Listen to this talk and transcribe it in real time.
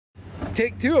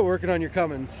Take two of working on your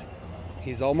Cummins.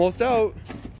 He's almost out.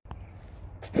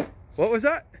 What was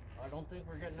that? I don't think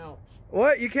we're getting out.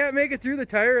 What? You can't make it through the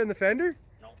tire and the fender?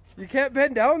 No. You can't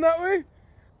bend down that way?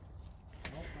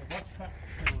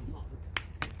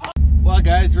 Well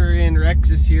guys, we're in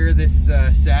Rex's here this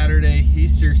Saturday,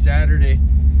 Easter Saturday.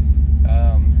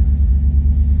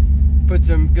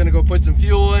 Gonna go put some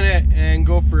fuel in it and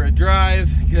go for a drive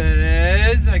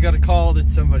because I got a call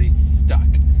that somebody's stuck.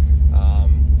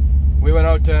 We went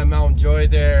out to Mount Joy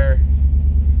there,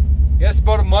 I guess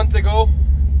about a month ago,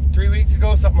 3 weeks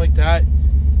ago, something like that.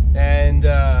 And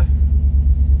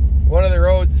one of the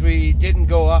roads we didn't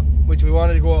go up, which we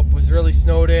wanted to go up, was really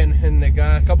snowed in, and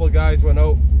a couple of guys went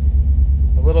out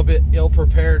a little bit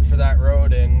ill-prepared for that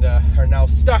road and are now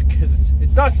stuck because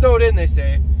it's not snowed in, they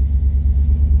say.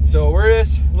 So we're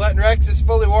just letting Rex's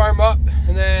fully warm up,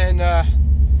 and then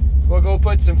we'll go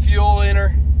put some fuel in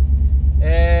her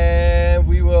and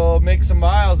we will make some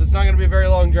miles. It's not going to be a very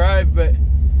long drive, but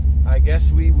I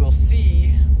guess we will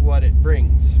see what it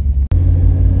brings.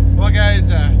 Well guys,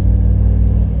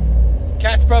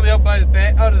 cat's probably out of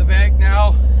the bag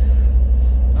now.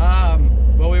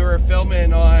 Well, we were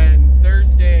filming on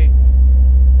Thursday.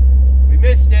 We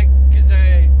missed it because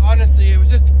honestly, it was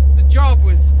just, the job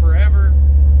was forever.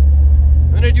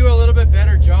 I'm gonna do a little bit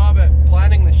better job at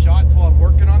planning the shots while I'm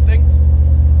working on things.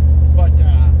 But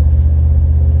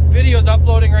video's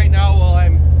uploading right now while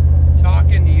I'm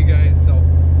talking to you guys. So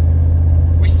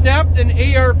we snapped an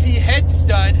ARP head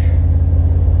stud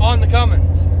on the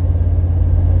Cummins.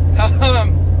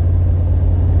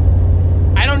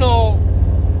 I don't know.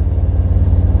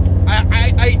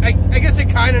 I guess I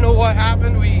kind of know what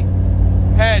happened. We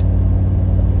had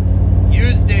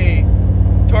used a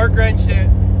torque wrench that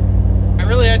I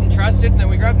really hadn't trusted, and then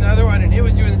we grabbed another one and it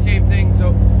was doing the same thing.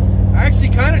 So I actually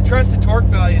kind of trust the torque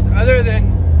values, other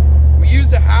than we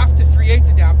used a 1/2 to 3/8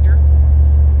 adapter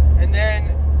and then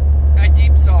a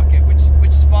deep socket, which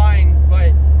is fine,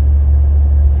 but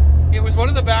it was one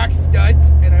of the back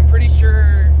studs, and I'm pretty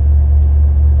sure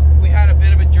we had a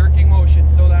bit of a jerking motion,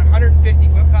 so that 150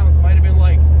 foot-pounds might have been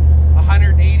like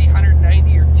 180,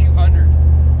 190, or 200.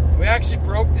 We actually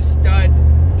broke the stud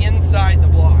inside the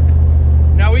block.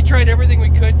 Now, we tried everything we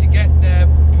could to get the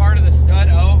part of the stud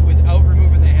out without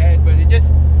removing the head, but it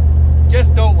just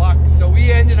no luck. So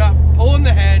we ended up pulling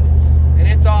the head, and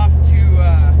it's off to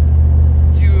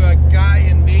a guy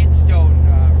in Maidstone,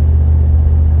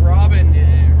 Robin.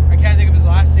 I can't think of his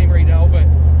last name right now, but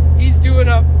he's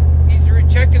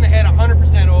checking the head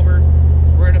 100% over.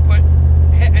 We're gonna put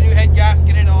a new head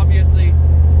gasket in, obviously.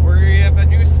 We have a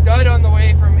new stud on the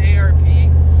way from ARP,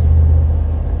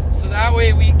 so that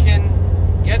way we can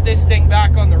get this thing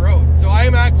back on the road. So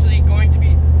I'm actually going to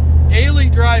be daily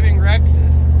driving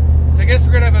Rex's. So I guess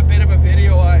we're gonna have a bit of a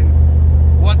video on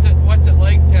what's it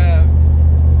like to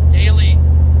daily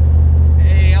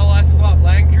a LS swap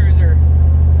Land Cruiser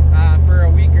for a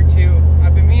week or two.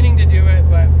 I've been meaning to do it,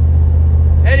 but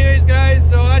anyways guys,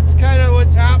 so that's kind of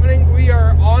what's happening. We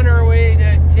are on our way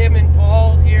to Tim and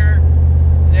Paul here.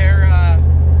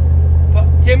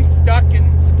 Tim's stuck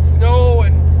in some snow,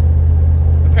 and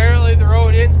apparently the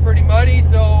road in's pretty muddy,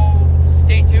 so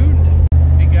stay tuned.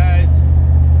 Hey guys,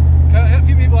 a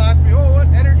few people ask me, oh, what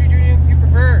energy do you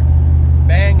prefer?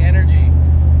 Bang Energy.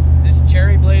 This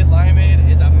Cherry Blade Limeade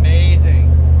is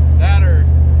amazing. That or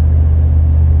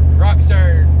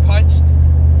Rockstar Punched,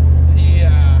 the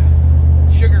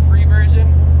sugar-free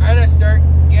version. I'm gonna start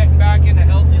getting back into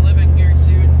healthy living here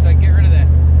soon, so I can get rid of that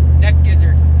neck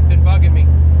gizzard. It's been bugging me.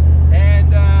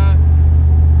 And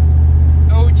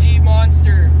OG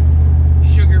Monster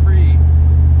sugar-free.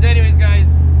 So anyways guys,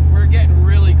 we're getting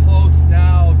really close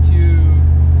now to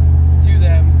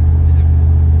them.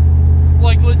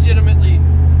 Like legitimately,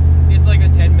 it's like a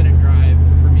 10-minute drive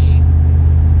for me.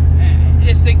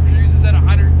 This thing cruises at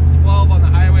 112 on the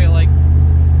highway, like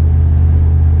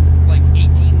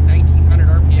 1900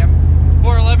 RPM.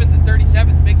 411s and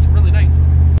 37s makes it really nice.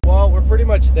 Well, we're pretty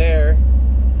much there.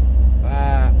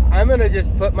 I'm gonna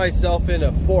just put myself in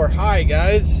a 4 high,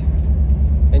 guys.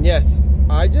 And yes,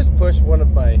 I just pushed one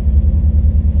of my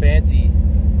fancy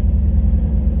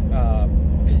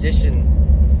position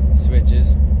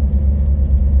switches.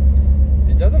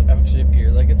 It doesn't actually appear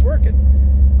like it's working.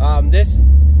 This,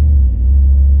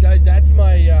 guys, that's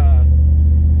my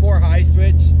 4 high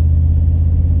switch.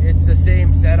 It's the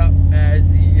same setup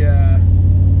as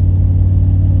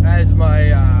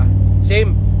my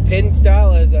same pin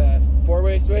style as a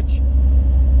 4-way switch.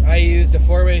 I used a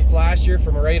 4-way flasher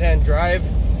from a right-hand drive.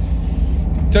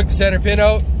 Took the center pin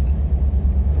out,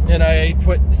 and I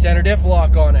put the center diff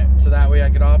lock on it so that way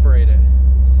I could operate it.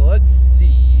 So let's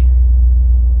see.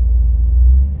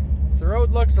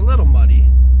 road looks a little muddy.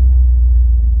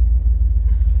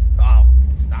 Oh,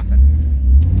 it's nothing.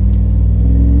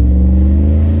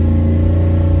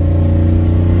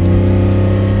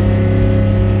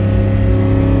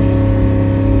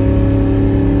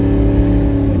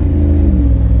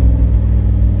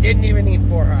 Didn't even need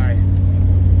 4 high.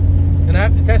 Gonna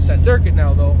have to test that circuit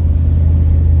now though.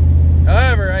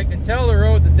 However, I can tell the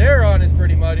road that they're on is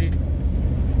pretty muddy.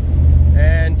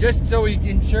 And just so we can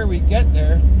ensure we get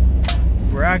there,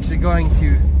 we're actually going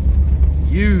to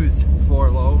use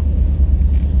 4-low.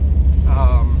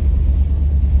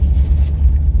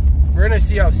 We're gonna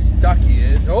see how stuck he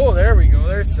is. Oh, there we go.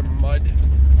 There's some mud.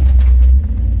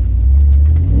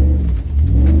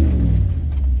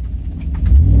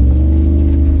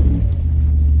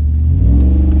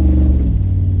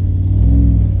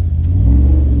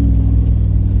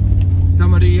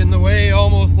 Somebody in the way,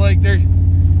 almost like they're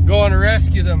going to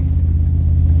rescue them.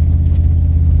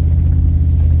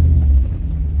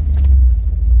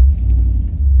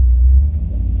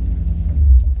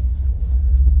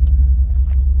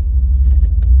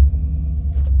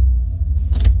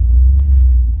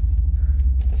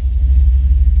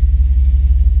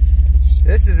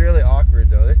 This is really awkward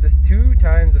though. This is 2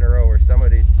 times in a row where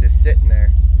somebody's just sitting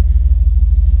there.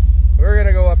 We're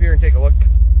gonna go up here and take a look.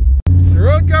 The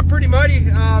road got pretty muddy.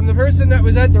 The person that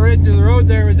was at the edge of the road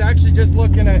there was actually just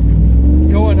looking at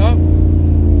going up.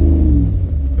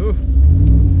 Ooh,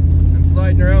 I'm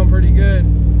sliding around pretty good.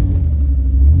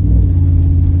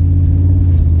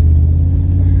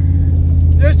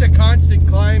 Just a constant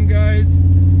climb, guys.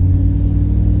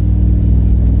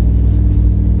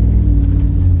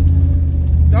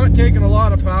 Not taking a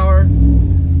lot of power,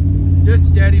 just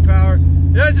steady power.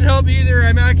 It doesn't help either.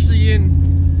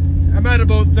 I'm at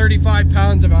about 35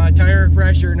 pounds of tire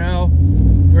pressure now,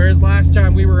 whereas last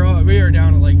time we were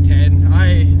down at like 10.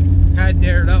 I hadn't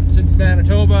aired up since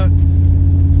Manitoba.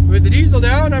 With the diesel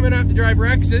down, I'm gonna have to drive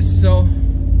Rexus, so.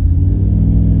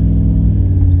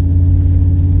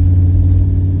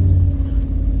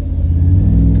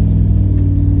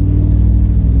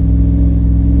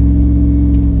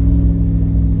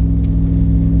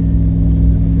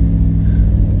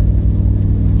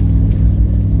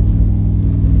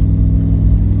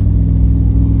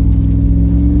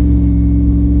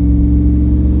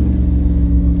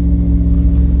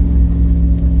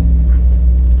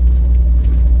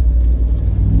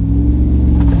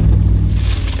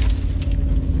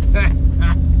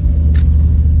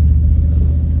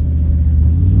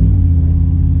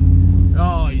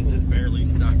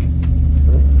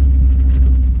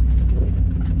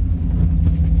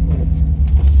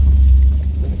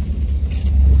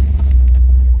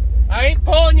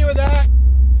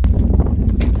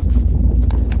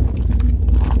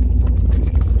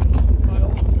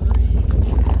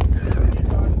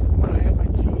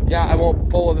 Yeah, I won't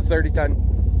pull with a 30 ton.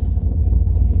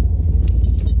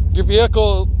 Your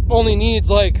vehicle only needs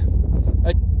like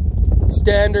a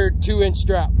standard 2-inch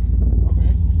strap.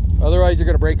 Okay. Otherwise you're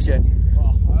gonna break shit.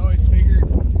 Well, I always figured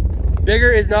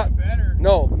bigger is not better.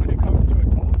 No. When it comes to a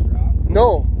tow strap.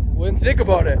 No. When think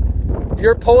about it.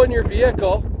 You're pulling your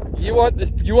vehicle. You want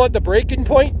the breaking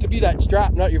point to be that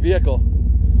strap, not your vehicle.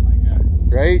 I guess.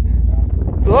 Right?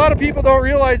 Yeah. So a lot of people don't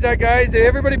realize that, guys.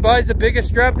 Everybody buys the biggest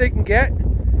strap they can get.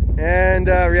 And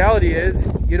reality is,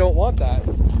 you don't want that.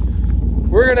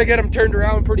 We're gonna get them turned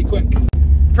around pretty quick.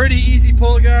 Pretty easy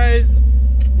pull, guys.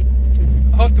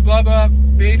 Hook the bub up,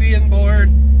 baby in board.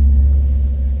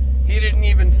 He didn't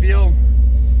even feel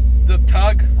the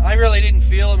tug. I really didn't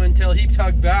feel him until he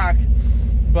tugged back.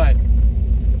 But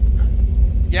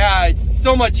yeah, it's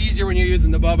so much easier when you're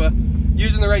using the Bubba.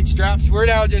 Using the right straps. We're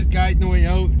now just guiding the way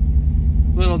out.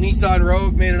 Little Nissan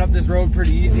Rogue made it up this road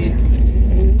pretty easy.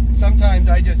 Sometimes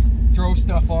I just throw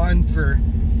stuff on for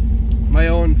my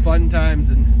own fun times,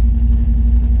 and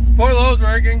 4-low's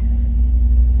working.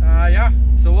 Yeah,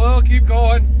 so we'll keep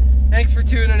going. Thanks for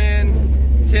tuning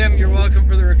in. Tim, you're welcome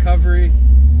for the recovery.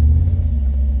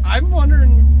 I'm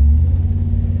wondering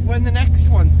when the next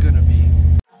one's gonna be.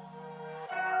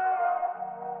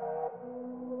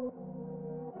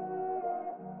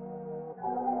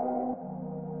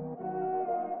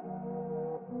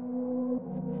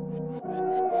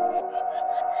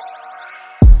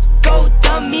 Go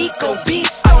dummy, go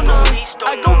beast on them.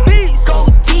 I go beast. Go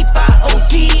deep, I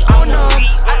OD on them.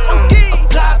 I OD.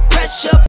 Apply pressure.